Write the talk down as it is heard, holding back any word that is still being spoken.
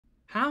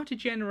How to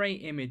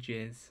generate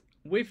images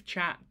with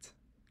Chat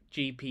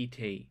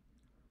GPT.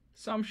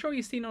 So I'm sure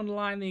you've seen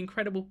online the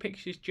incredible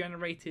pictures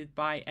generated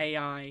by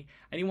AI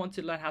and you want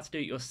to learn how to do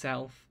it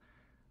yourself.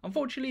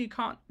 Unfortunately, you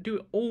can't do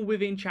it all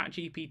within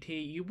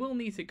ChatGPT. You will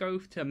need to go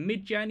to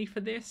Midjourney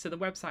for this. So the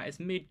website is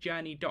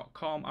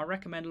midjourney.com. I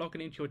recommend logging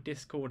into your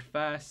Discord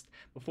first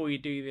before you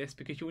do this,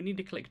 because you will need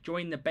to click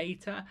join the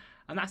beta,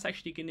 and that's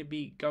actually going to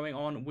be going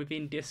on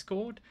within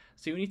Discord.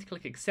 So you need to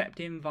click accept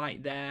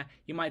invite there.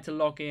 You might have to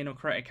log in or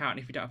create an account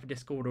if you don't have a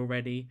Discord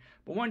already.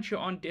 But once you're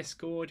on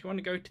Discord, you want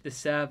to go to the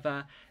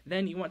server.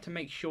 Then you want to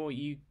make sure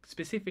you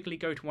specifically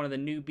go to one of the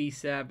newbie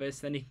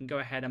servers. Then you can go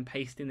ahead and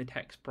paste in the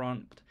text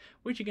prompt,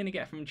 which you're going to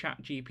get from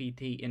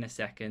ChatGPT in a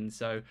second.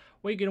 So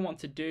what you're going to want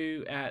to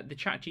do, the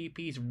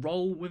ChatGPT's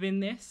role within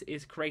this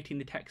is creating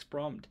the text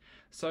prompt.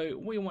 So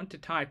what you want to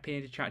type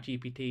into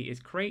ChatGPT is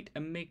create a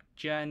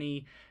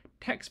Midjourney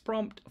text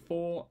prompt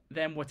for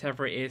them,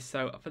 whatever it is.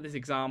 So for this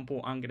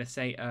example, I'm going to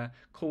say a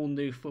cool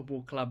new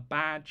football club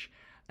badge.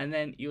 And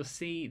then you'll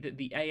see that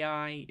the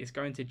AI is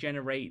going to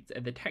generate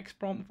the text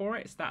prompt for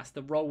it. So that's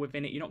the role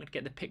within it. You're not going to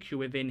get the picture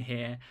within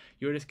here.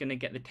 You're just going to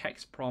get the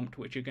text prompt,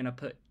 which you're going to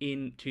put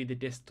into the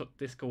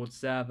Discord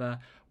server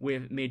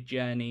with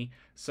Midjourney.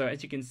 So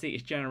as you can see,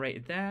 it's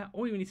generated there.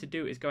 All you need to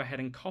do is go ahead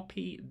and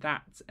copy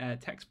that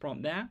text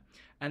prompt there.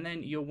 And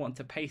then you'll want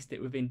to paste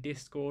it within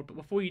Discord. But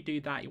before you do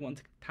that, you want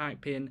to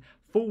type in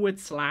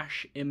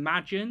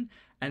 /imagine.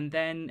 And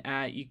then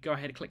you go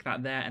ahead and click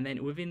that there, and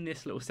then within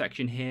this little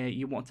section here,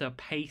 you want to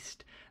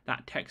paste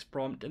that text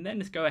prompt, and then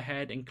just go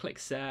ahead and click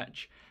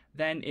search.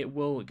 Then it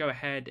will go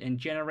ahead and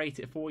generate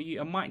it for you.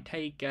 It might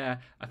take a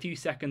few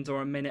seconds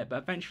or a minute,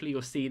 but eventually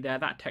you'll see there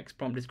that text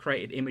prompt has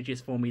created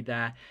images for me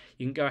there.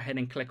 You can go ahead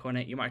and click on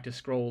it. You might have to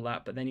scroll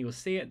that, but then you'll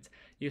see it.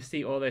 You'll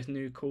see all those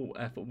new cool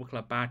football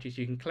club badges.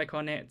 You can click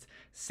on it,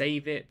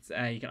 save it.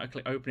 You can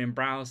click open in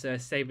browser,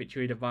 save it to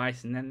your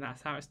device, and then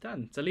that's how it's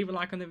done. So leave a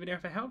like on the video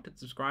if it helped, and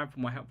subscribe for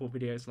more helpful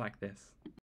videos like this.